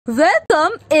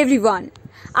Welcome everyone.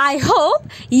 I hope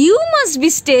you must be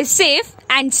stay safe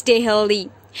and stay healthy.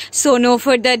 So no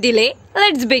further delay,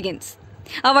 let's begin.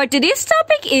 Our today's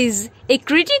topic is a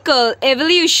critical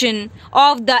evolution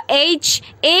of the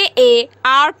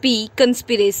HAARP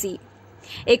conspiracy.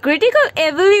 A critical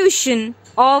evolution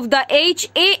of the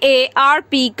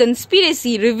HAARP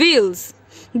conspiracy reveals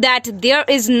that there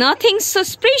is nothing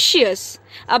suspicious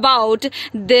about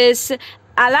this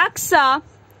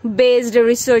Alexa-based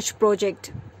research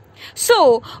project.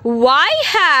 So, why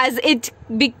has it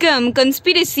become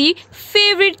conspiracy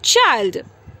favorite child?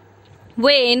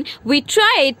 When we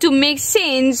tried to make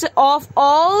sense of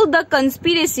all the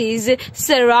conspiracies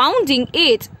surrounding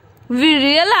it, we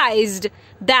realized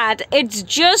that it's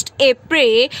just a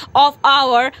prey of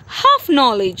our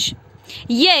half-knowledge.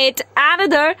 Yet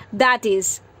another, that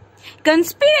is,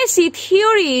 conspiracy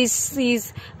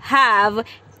theories have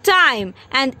time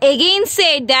and again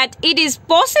said that it is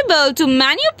possible to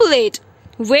manipulate,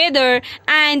 weather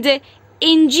and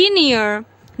engineer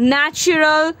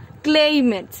natural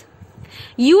climate.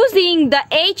 Using the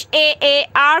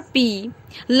HAARP,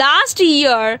 last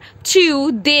year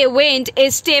too they went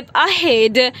a step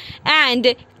ahead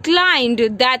and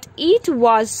claimed that it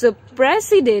was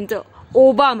President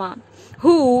Obama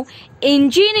who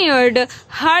engineered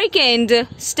Hurricane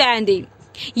Sandy,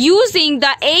 using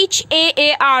the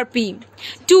HAARP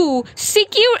to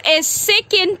secure a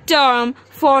second term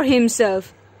for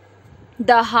himself.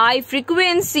 The High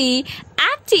Frequency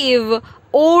Active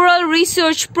Oral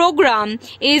Research Program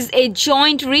is a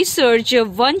joint research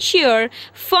venture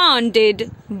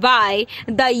funded by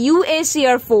the U.S.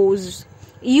 Air Force,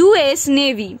 U.S.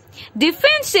 Navy,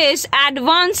 Defense's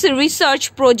Advanced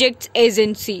Research Projects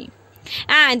Agency,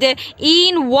 and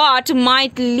in what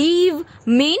might leave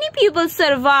many people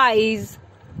surprised,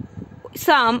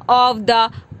 some of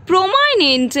the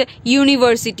prominent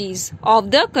universities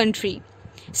of the country.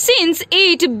 Since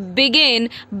it began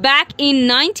back in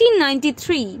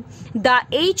 1993, the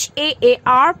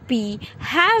HAARP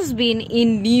has been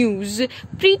in news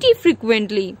pretty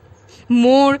frequently.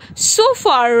 More so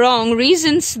for wrong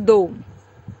reasons though.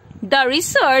 The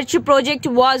research project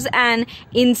was an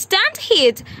instant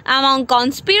hit among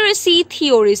conspiracy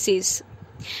theorists.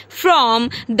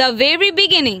 From the very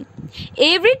beginning,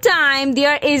 every time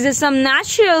there is some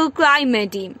natural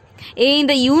calamity in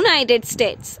the United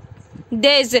States,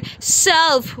 these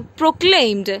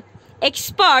self-proclaimed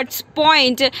experts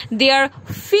point their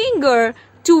finger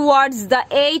towards the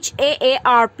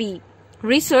HAARP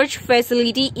research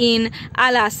facility in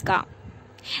Alaska.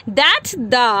 That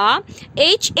the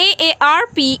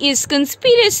HAARP is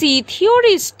conspiracy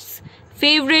theorists'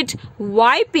 favorite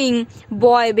wiping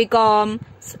boy becomes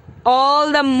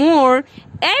all the more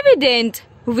evident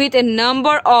with a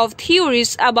number of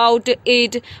theories about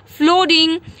it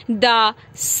flooding the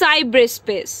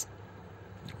cyberspace.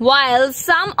 While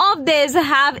some of these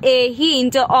have a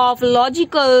hint of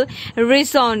logical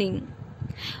reasoning,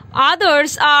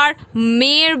 others are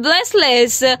mere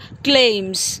baseless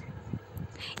claims.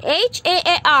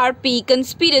 HAARP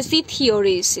conspiracy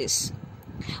theories.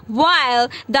 While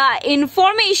the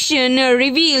information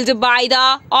revealed by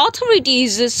the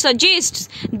authorities suggests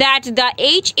that the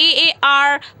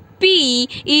HAARP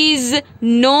is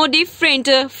no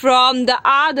different from the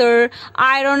other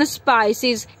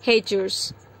aerospace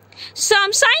hatchers,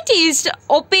 some scientists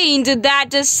opined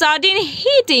that sudden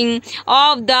heating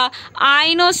of the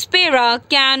ionosphere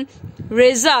can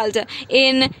result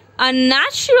in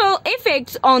unnatural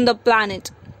effects on the planet.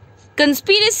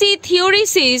 Conspiracy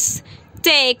theorists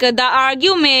take the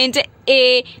argument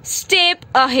a step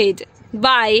ahead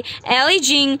by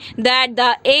alleging that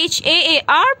the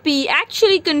HAARP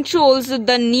actually controls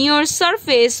the near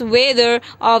surface weather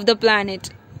of the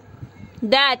planet.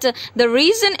 That the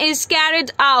reason is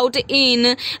carried out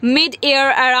in mid-air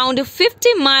around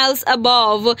 50 miles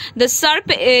above the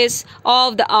surface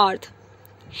of the Earth.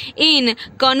 In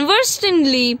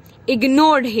conversely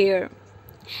ignored here.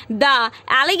 The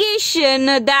allegation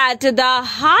that the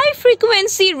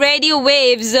high-frequency radio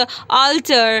waves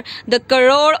alter the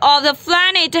core of the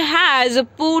planet has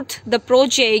put the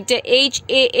project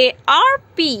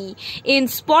HAARP in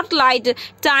spotlight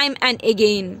time and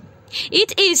again.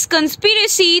 It is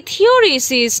conspiracy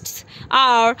theorists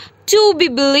are to be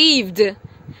believed.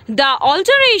 The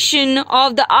alteration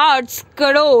of the Earth's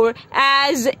core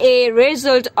as a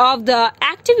result of the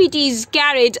activities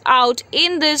carried out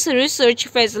in this research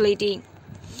facility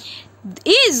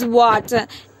is what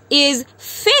is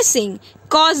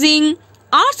causing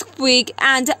earthquake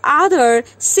and other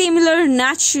similar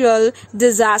natural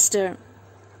disaster.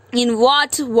 in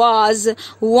what was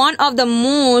one of the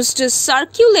most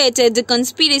circulated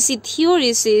conspiracy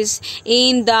theories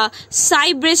in the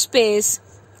cyberspace.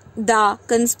 The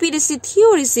conspiracy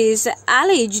theories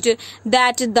alleged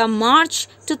that the March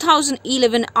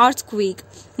 2011 earthquake,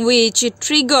 which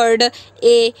triggered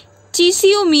a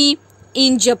tsunami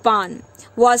in Japan,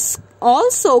 was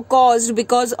also caused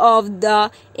because of the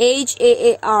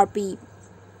HAARP.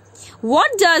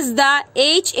 What does the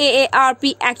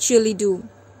HAARP actually do?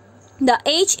 The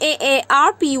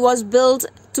HAARP was built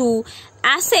to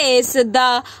assess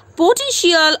the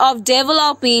potential of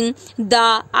developing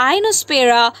the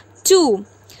ionosphere to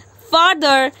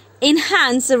further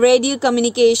enhance radio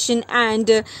communication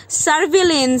and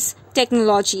surveillance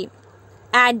technology.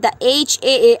 At the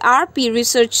HAARP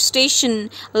research station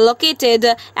located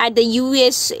at the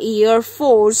U.S. Air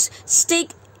Force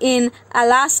State in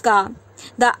Alaska,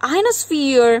 the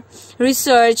Ionosphere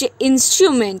Research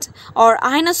Instrument or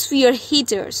ionosphere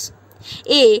heaters,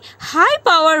 a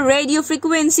high-power radio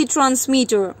frequency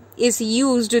transmitter, is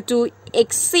used to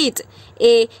excite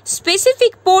a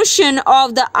specific portion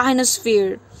of the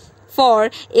ionosphere for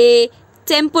a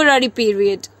temporary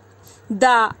period.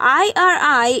 The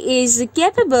IRI is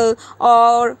capable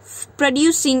of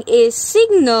producing a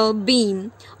signal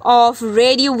beam of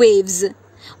radio waves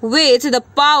with the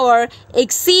power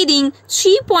exceeding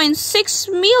 3.6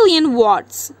 million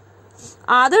watts.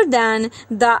 Other than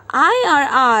the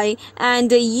IRI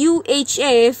and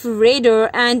UHF radar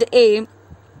and a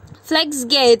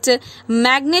FlexGate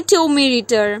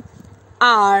magnetometer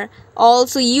are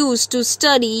also used to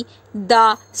study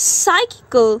the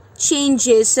cyclical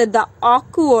changes that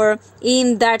occur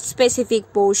in that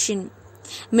specific portion.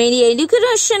 Many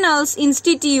educational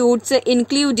institutes,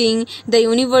 including the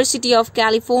University of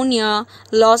California,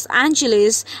 Los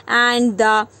Angeles, and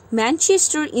the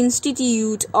Manchester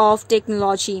Institute of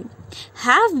Technology,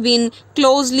 have been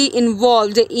closely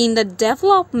involved in the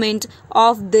development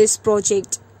of this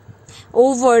project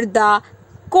over the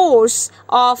course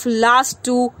of last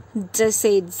 2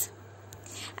 decades.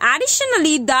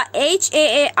 Additionally, the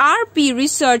HAARP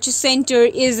Research Center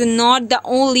is not the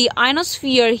only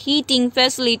ionosphere heating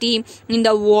facility in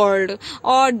the world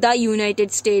or the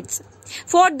United States.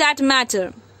 For that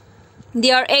matter,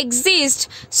 there exist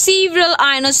several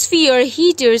ionosphere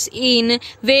heaters in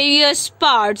various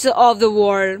parts of the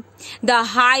world. The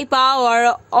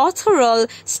high-power Auroral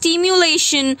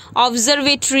Stimulation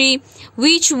Observatory,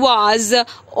 which was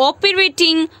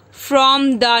operating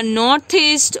from the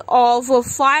northeast of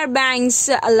Fairbanks,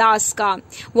 Alaska,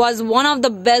 was one of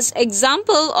the best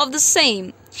examples of the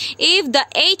same. If the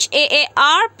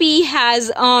HAARP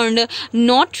has earned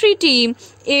notoriety,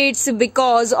 it's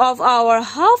because of our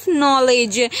half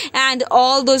knowledge and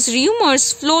all those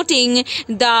rumors floating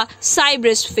the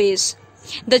cyberspace.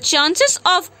 The chances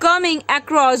of coming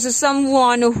across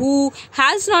someone who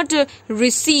has not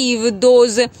received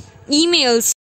those emails